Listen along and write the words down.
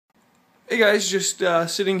Hey guys, just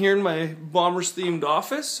sitting here in my Bombers themed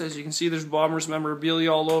office. As you can see, there's Bombers memorabilia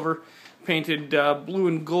all over, painted blue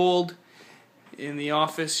and gold in the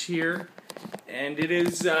office here. And it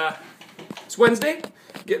is it's Wednesday,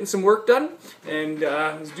 getting some work done, and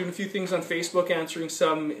I was doing a few things on Facebook, answering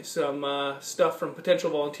some stuff from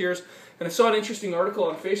potential volunteers. And I saw an interesting article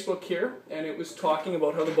on Facebook here, and it was talking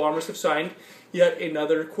about how the Bombers have signed yet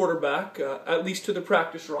another quarterback, at least to the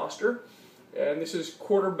practice roster. And this is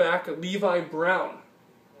quarterback Levi Brown.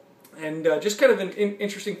 And just kind of an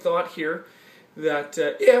interesting thought here that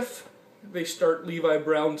if they start Levi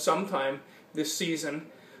Brown sometime this season,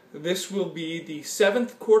 this will be the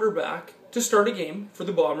 7th quarterback to start a game for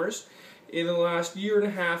the Bombers in the last year and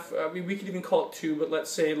a half. I mean, we could even call it 2, but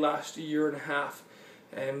let's say last year and a half.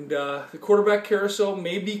 And the quarterback carousel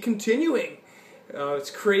may be continuing.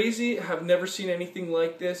 It's crazy. I've never seen anything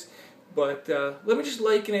like this. But let me just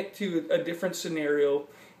liken it to a different scenario.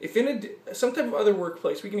 If in some type of other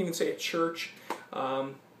workplace, we can even say a church,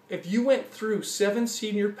 if you went through 7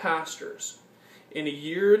 senior pastors in a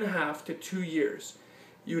year and a half to 2 years,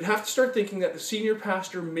 you would have to start thinking that the senior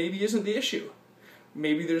pastor maybe isn't the issue.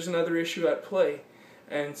 Maybe there's another issue at play.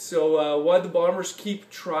 And so why the Bombers keep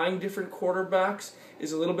trying different quarterbacks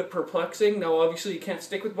is a little bit perplexing. Now obviously you can't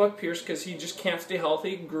stick with Buck Pierce because he just can't stay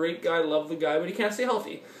healthy. Great guy, love the guy, but he can't stay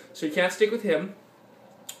healthy. So you can't stick with him.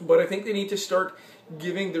 But I think they need to start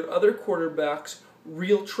giving their other quarterbacks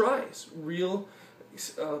real tries, real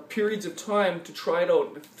periods of time to try it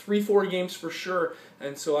out. 3-4 games for sure.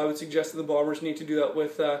 And so I would suggest that the Bombers need to do that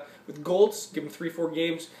with Goltz. Give him 3-4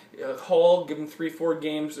 games. Hall, give him 3-4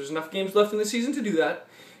 games. There's enough games left in the season to do that.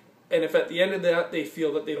 And if at the end of that they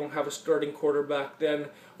feel that they don't have a starting quarterback, then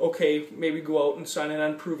okay, maybe go out and sign an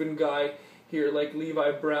unproven guy here like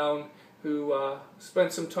Levi Brown, who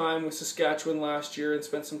spent some time with Saskatchewan last year and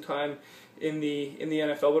spent some time in the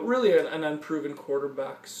NFL, but really an unproven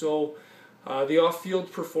quarterback. So the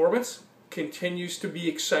off-field performance continues to be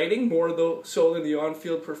exciting, more so than the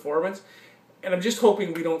on-field performance. And I'm just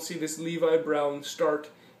hoping we don't see this Levi Brown start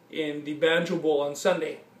in the Banjo Bowl on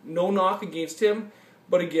Sunday. No knock against him,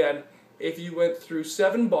 but again, if you went through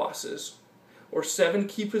 7 bosses or 7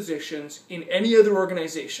 key positions in any other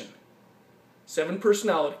organization, 7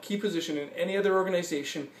 personnel at a key position in any other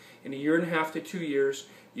organization in a year and a half to 2 years,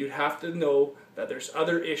 you'd have to know that there's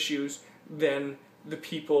other issues than the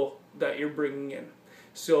people that you're bringing in.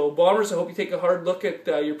 So Bombers, I hope you take a hard look at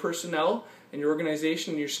your personnel and your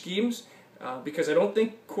organization and your schemes, because I don't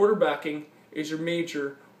think quarterbacking is your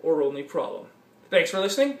major or only problem. Thanks for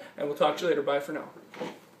listening, and we'll talk to you later. Bye for now.